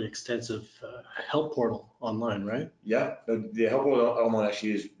fairly extensive help portal online, right? Yeah, the help online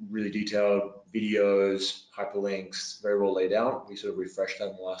actually is really detailed, videos, hyperlinks, very well laid out. We sort of refreshed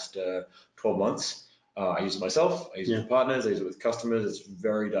that in the last 12 months. I use it myself, I use it with partners, I use it with customers. It's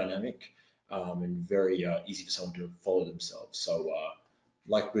very dynamic and very easy for someone to follow themselves. So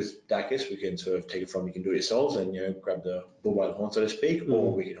like with dakis, we can sort of take it from, you can do it yourselves and grab the bull by the horn, so to speak,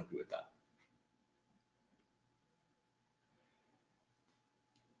 or we can help you with that.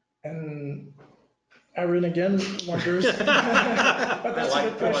 And Aaron again wonders, but that's a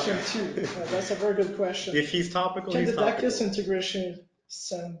good question too. That's a very good question. If he's topical, Can he's the topical. dakis integration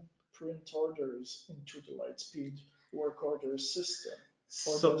send print orders into the Lightspeed work order system,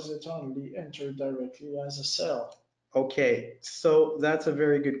 or does it only enter directly as a sale? Okay, so that's a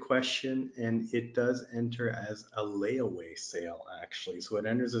very good question, and it does enter as a layaway sale, actually. So it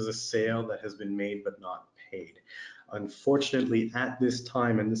enters as a sale that has been made but not paid. Unfortunately, at this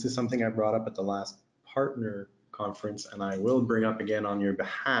time, and this is something I brought up at the last partner conference, and I will bring up again on your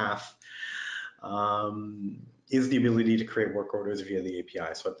behalf, is the ability to create work orders via the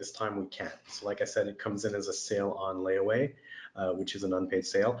API. So at this time we can't. So like I said, it comes in as a sale on layaway, which is an unpaid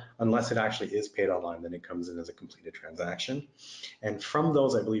sale. Unless it actually is paid online, then it comes in as a completed transaction. And from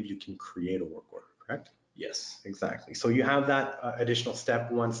those, I believe you can create a work order, correct? Yes. Exactly. So you have that additional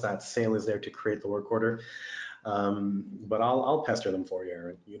step once that sale is there to create the work order. But I'll pester them for you,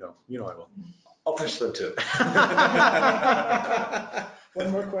 Aaron. You know I will. I'll pester them too.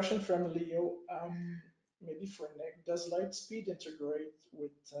 One more question from Leo. Maybe for Nick, does Lightspeed integrate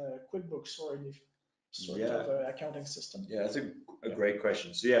with QuickBooks or any sort of accounting system? Yeah, that's a great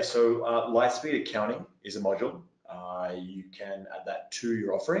question. So Lightspeed accounting is a module. You can add that to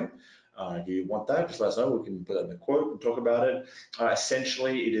your offering. If you want that, just let us know. We can put that in the quote and talk about it.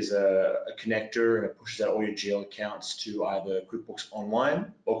 Essentially, it is a connector and it pushes out all your GL accounts to either QuickBooks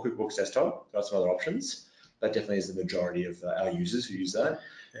Online or QuickBooks Desktop. That's some other options. That definitely is the majority of our users who use that.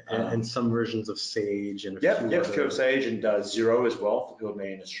 And some versions of Sage and a few of Sage and Xero as well for people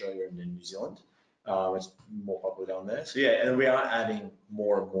made in Australia and in New Zealand. It's more popular down there. So and we are adding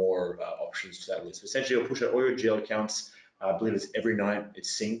more and more options to that list. Essentially, it'll push out all your GL accounts. I believe it's every night.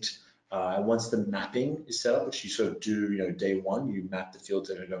 It's synced. And once the mapping is set up, which you sort of do, day one, you map the fields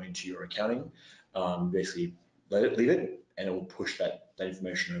that are going into your accounting. Basically, leave it, and it will push that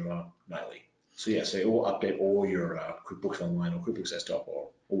information over nightly. So it will update all your QuickBooks Online or QuickBooks Desktop or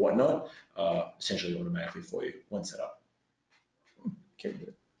whatnot, essentially automatically for you once set up. Okay,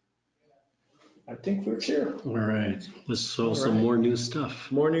 good. I think we're clear. All right, let's show some more new stuff.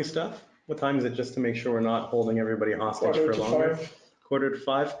 More new stuff? What time is it, just to make sure we're not holding everybody hostage for longer?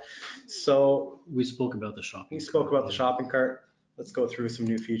 4:45. So we spoke about the shopping. We spoke about the shopping cart. Let's go through some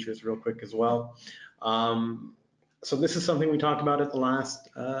new features real quick as well. So this is something we talked about at the last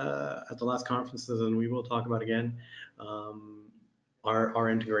conferences, and we will talk about again. Our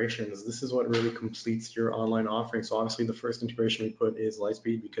integrations. This is what really completes your online offering. So obviously the first integration we put is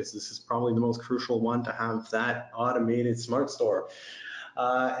Lightspeed, because this is probably the most crucial one to have that automated smart store.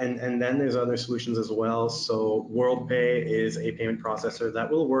 And then there's other solutions as well. So WorldPay is a payment processor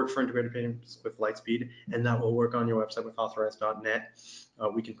that will work for integrated payments with Lightspeed, and that will work on your website with authorized.net.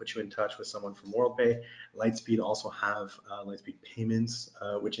 We can put you in touch with someone from WorldPay. Lightspeed also have Lightspeed payments,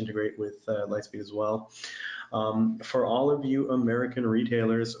 which integrate with Lightspeed as well. For all of you American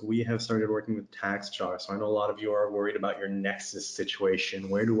retailers, we have started working with TaxJar. So I know a lot of you are worried about your Nexus situation.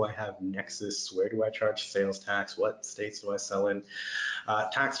 Where do I have Nexus? Where do I charge sales tax? What states do I sell in?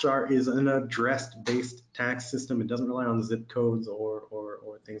 TaxJar is an address-based tax system. It doesn't rely on zip codes or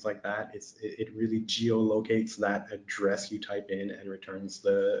things like that. It really geolocates that address you type in and returns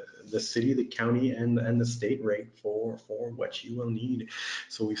the city, the county, and the state rate for what you will need.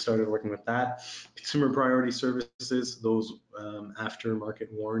 So we started working with that. Consumer priority services, those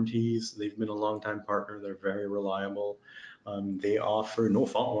aftermarket warranties, they've been a long-time partner. They're very reliable. They offer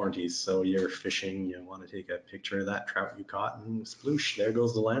no-fault warranties. So you're fishing, you want to take a picture of that trout you caught, and sploosh, there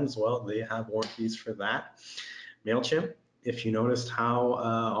goes the lens. Well, they have warranties for that. MailChimp, if you noticed how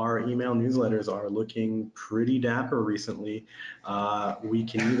our email newsletters are looking pretty dapper recently, we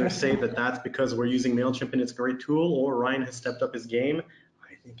can either say that that's because we're using MailChimp and it's a great tool, or Ryan has stepped up his game.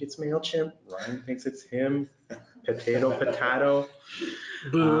 I think it's MailChimp. Ryan thinks it's him. Potato.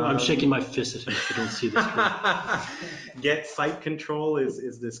 Boo, I'm shaking my fist at him if you don't see this. Get Site Control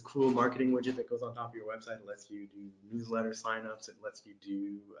is this cool marketing widget that goes on top of your website. It lets you do newsletter signups. It lets you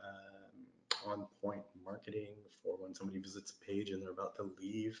do on-point marketing for when somebody visits a page and they're about to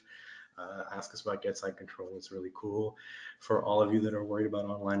leave. Ask us about Get Site Control. It's really cool. For all of you that are worried about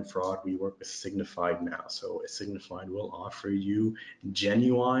online fraud, we work with Signified now. So Signified will offer you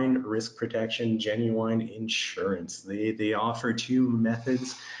genuine risk protection, genuine insurance. They offer two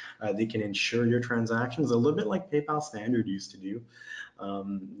methods. They can insure your transactions a little bit like PayPal Standard used to do.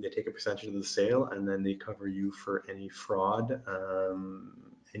 They take a percentage of the sale and then they cover you for any fraud,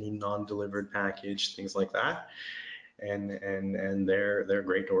 any non-delivered package, things like that. And they're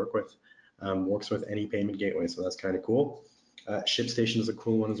great to work with. Works with any payment gateway, so that's kind of cool. ShipStation is a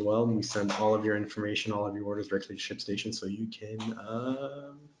cool one as well. We send all of your information, all of your orders directly to ShipStation, so you can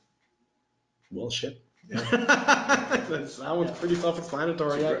well ship. Yeah. That one's pretty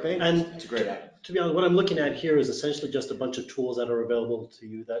self-explanatory, I think. And It's a great app. to be honest, what I'm looking at here is essentially just a bunch of tools that are available to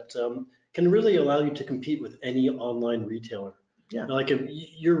you that can really allow you to compete with any online retailer. Yeah. Like if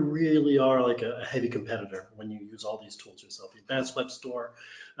you really are like a heavy competitor when you use all these tools yourself. The advanced WebStore,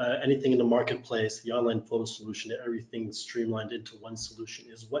 anything in the marketplace, the online photo solution, everything streamlined into one solution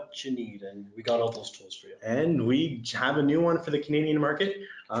is what you need. And we got all those tools for you. And we have a new one for the Canadian market.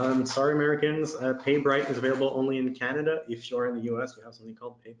 Sorry, Americans, PayBright is available only in Canada. If you're in the US, we have something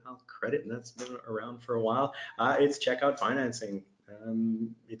called PayPal Credit, and that's been around for a while. It's checkout financing.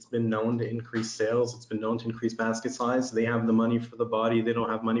 It's been known to increase sales. It's been known to increase basket size. They have the money for the body. They don't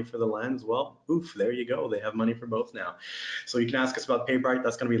have money for the lens. Well, oof, there you go. They have money for both now. So you can ask us about PayBright.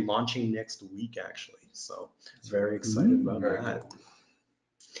 That's going to be launching next week, actually. So very excited about that.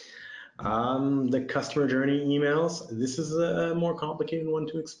 The customer journey emails. This is a more complicated one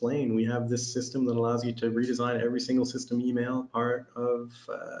to explain. We have this system that allows you to redesign every single system email part of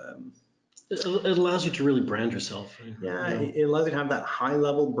It allows you to really brand yourself. Yeah, it allows you to have that high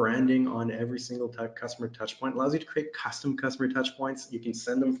level branding on every single customer touch point. It allows you to create custom customer touch points. You can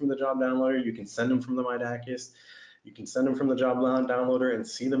send them from the job downloader. You can send them from the dakis. You can send them from the job downloader and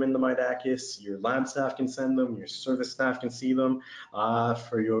see them in the dakis. Your lab staff can send them. Your service staff can see them.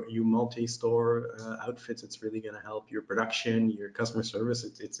 For you multi-store outfits, it's really going to help your production, your customer service.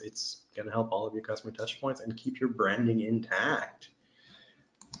 It's going to help all of your customer touch points and keep your branding intact.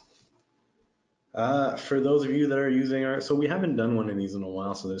 For those of you that are using so we haven't done one of these in a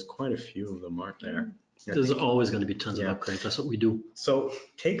while, so there's quite a few of them, aren't there? There's always going to be tons of upgrades. That's what we do. So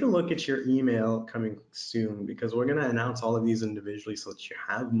take a look at your email coming soon, because we're going to announce all of these individually so that you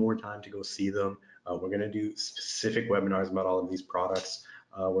have more time to go see them. We're going to do specific webinars about all of these products.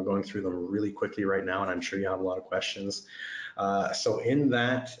 We're going through them really quickly right now, and I'm sure you have a lot of questions. So in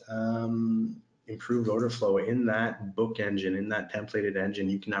that improved order flow, in that book engine, in that templated engine,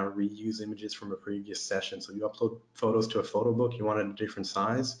 you can now reuse images from a previous session. So you upload photos to a photo book, you want it a different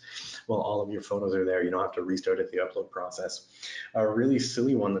size, well, all of your photos are there. You don't have to restart at the upload process. A really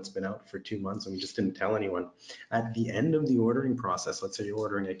silly one that's been out for 2 months and we just didn't tell anyone. At the end of the ordering process, let's say you're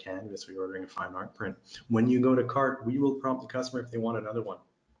ordering a canvas or you're ordering a fine art print, when you go to cart, we will prompt the customer if they want another one.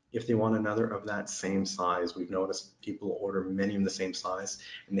 If they want another of that same size. We've noticed people order many of the same size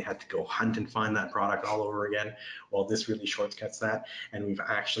and they had to go hunt and find that product all over again. Well, this really shortcuts that, and we've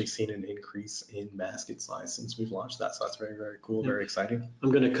actually seen an increase in basket size since we've launched that. So that's very, very cool, very exciting. I'm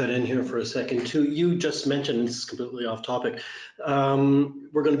going to cut in here for a second too. You just mentioned, this is completely off topic,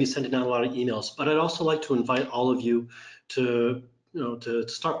 we're going to be sending out a lot of emails, but I'd also like to invite all of you to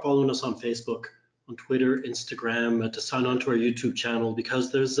start following us on Facebook, on Twitter, Instagram, to sign on to our YouTube channel,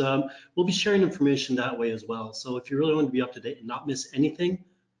 because there's we'll be sharing information that way as well. So if you really want to be up to date and not miss anything,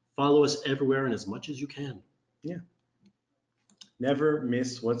 follow us everywhere and as much as you can. Yeah. Never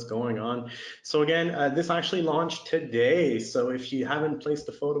miss what's going on. So again, this actually launched today. So if you haven't placed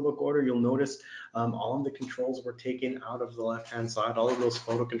a photo book order, you'll notice all of the controls were taken out of the left-hand side. All of those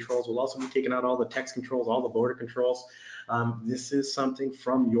photo controls will also be taken out, all the text controls, all the border controls. This is something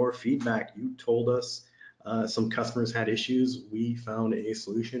from your feedback. You told us some customers had issues. We found a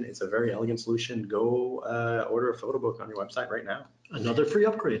solution. It's a very elegant solution. Go order a photo book on your website right now. Another free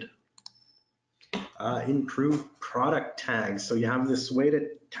upgrade. Improved product tags. So you have this way to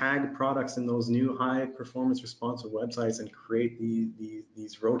tag products in those new high performance responsive websites and create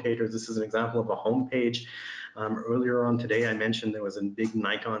these rotators. This is an example of a home page. Earlier on today, I mentioned there was a big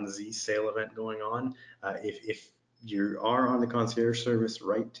Nikon Z sale event going on. If you are on the concierge service,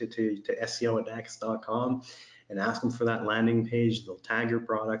 write to SEO@dakis.com and ask them for that landing page. They'll tag your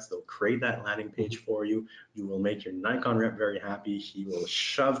products. They'll create that landing page for you. You will make your Nikon rep very happy. He will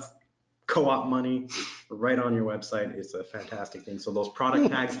shove co-op money right on your website. It's a fantastic thing. So those product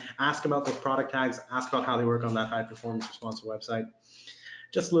tags, ask about those product tags, ask about how they work on that high performance responsive website.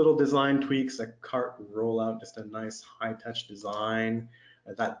 Just little design tweaks, a cart rollout, just a nice high touch design.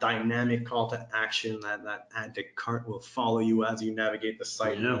 that dynamic call to action, that add to cart will follow you as you navigate the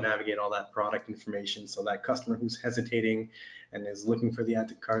site, Yeah. and navigate all that product information. So that customer who's hesitating and is looking for the add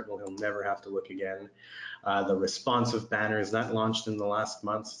to cart, well, he'll never have to look again. The responsive banners that launched in the last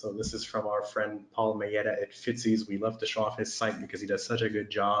month. So this is from our friend Paul Mayetta at Fitzy's. We love to show off his site because he does such a good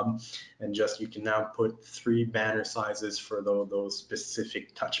job. And just you can now put 3 banner sizes for those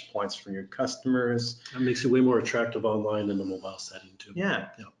specific touch points for your customers. That makes it way more attractive online than the mobile setting too. Yeah.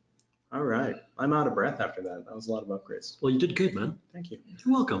 Yeah. All right. I'm out of breath after that. That was a lot of upgrades. Well, you did good, man. Thank you.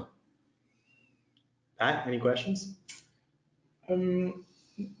 You're welcome. Pat, any questions? No,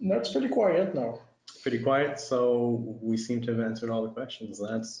 it's pretty quiet now. Pretty quiet. So we seem to have answered all the questions.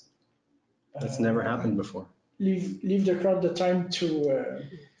 That's never happened before. Leave the crowd the time to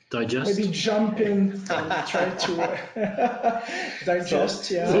Digest. maybe jump in and try to digest.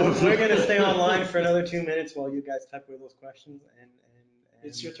 So Yeah, we're going to stay online for another 2 minutes while you guys type away those questions. And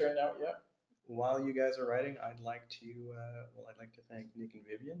it's your turn now. Yeah. While you guys are writing, I'd like to thank Nick and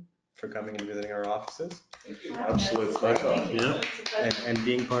Vivian for coming and visiting our offices. Absolute pleasure. Yeah. And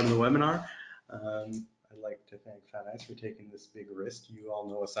being part of the webinar. I'd like to thank Fat Ice for taking this big risk. You all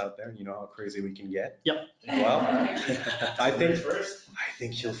know us out there. You know how crazy we can get. Yep. Well, I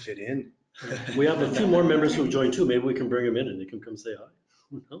think he'll fit in. We have a few more members who have joined too. Maybe we can bring them in and they can come say hi.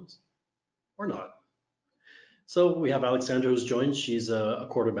 Who knows? Or not. So we have Alexandra who's joined. She's a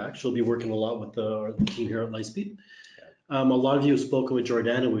quarterback. She'll be working a lot with the team here at Lightspeed. A lot of you have spoken with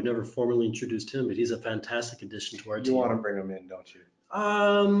Jordana. We've never formally introduced him, but he's a fantastic addition to our team. You want to bring him in, don't you?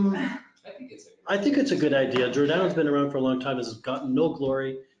 I think it's a good idea. Jordano's been around for a long time, has gotten no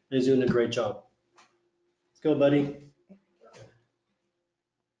glory, and he's doing a great job. Let's go, buddy.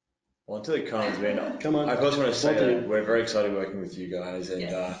 Well, until he comes, man, Come on. I first want to say Both of that we're very excited working with you guys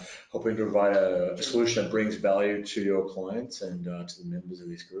and hoping to provide a solution that brings value to your clients and to the members of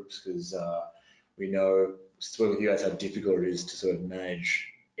these groups, because we know with you guys how difficult it is to sort of manage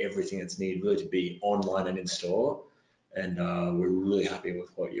everything that's needed really to be online and in store. And we're really happy with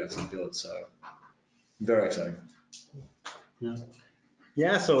what you guys have built. So very exciting.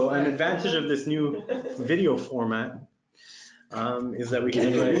 Yeah, so an advantage of this new video format is that we can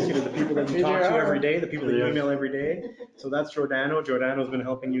introduce you to the people that you talk to every day, the people that you email every day. So that's Jordano. Jordano's been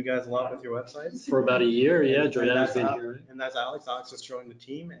helping you guys a lot with your websites. For about a year, yeah. Jordano's been Al- here. And that's Alex. Alex has joined the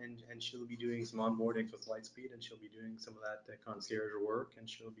team, and she'll be doing some onboardings with Lightspeed, and she'll be doing some of that concierge work, and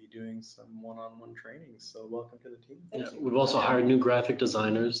she'll be doing some one-on-one trainings. So welcome to the team. Yeah, we've also hired new graphic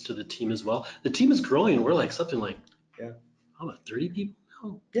designers to the team as well. The team is growing. We're like something like, how about 30 people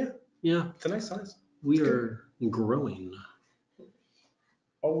now? Yeah. Yeah. It's a nice size. We are growing.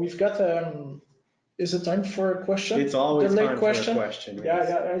 Oh, we've got, is it time for a question? It's always The late time question? for a question. Yeah,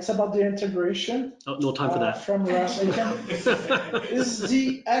 Yes. it's about the integration. Oh, no time for that. From Ross. Is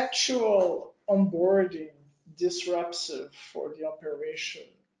the actual onboarding disruptive for the operation,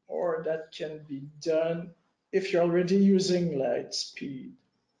 or that can be done if you're already using Lightspeed?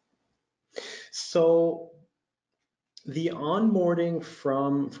 So the onboarding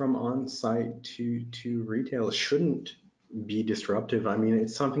from on-site to retail shouldn't be disruptive. I mean,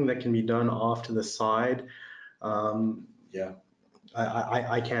 it's something that can be done off to the side. I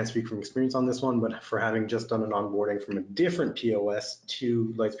can't speak from experience on this one, but for having just done an onboarding from a different POS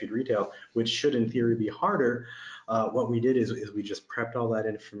to Lightspeed Retail, which should in theory be harder, what we did is we just prepped all that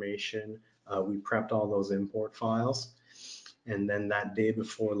information. We prepped all those import files. And then that day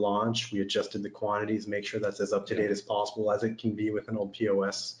before launch, we adjusted the quantities, make sure that's as up to date as possible as it can be with an old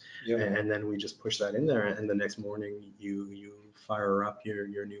POS. And then we just push that in there. And the next morning, you fire up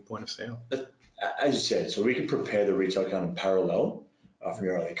your new point of sale. As you said, so we can prepare the retail account in parallel from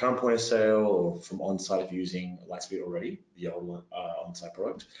your current point of sale or from on-site if you're using Lightspeed already, the old on-site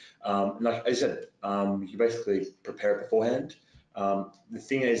product. Like I said, you can basically prepare it beforehand. The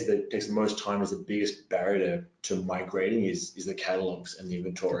thing is that takes the most time is the biggest barrier to migrating is the catalogs and the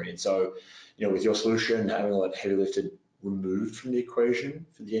inventory. And so, with your solution, having all that heavy lifted removed from the equation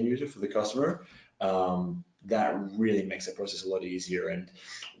for the end user, for the customer, that really makes the process a lot easier. And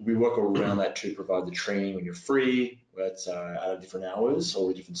we work around that to provide the training when you're free, where it's out of different hours, all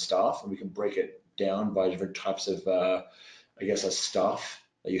the different staff, and we can break it down by different types of, stuff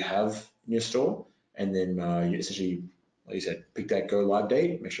that you have in your store. And then you essentially, like you said, pick that go live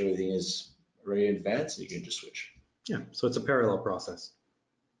date, make sure everything is ready in advance, and you can just switch. Yeah, so it's a parallel process.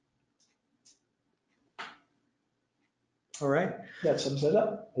 All right. That sums it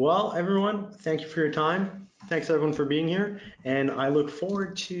up. Well, everyone, thank you for your time. Thanks everyone for being here. And I look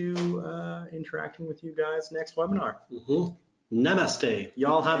forward to interacting with you guys next webinar. Namaste.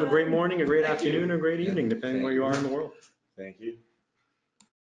 Y'all have a great morning, a great afternoon, or a great evening, depending where you are in the world. Thank you.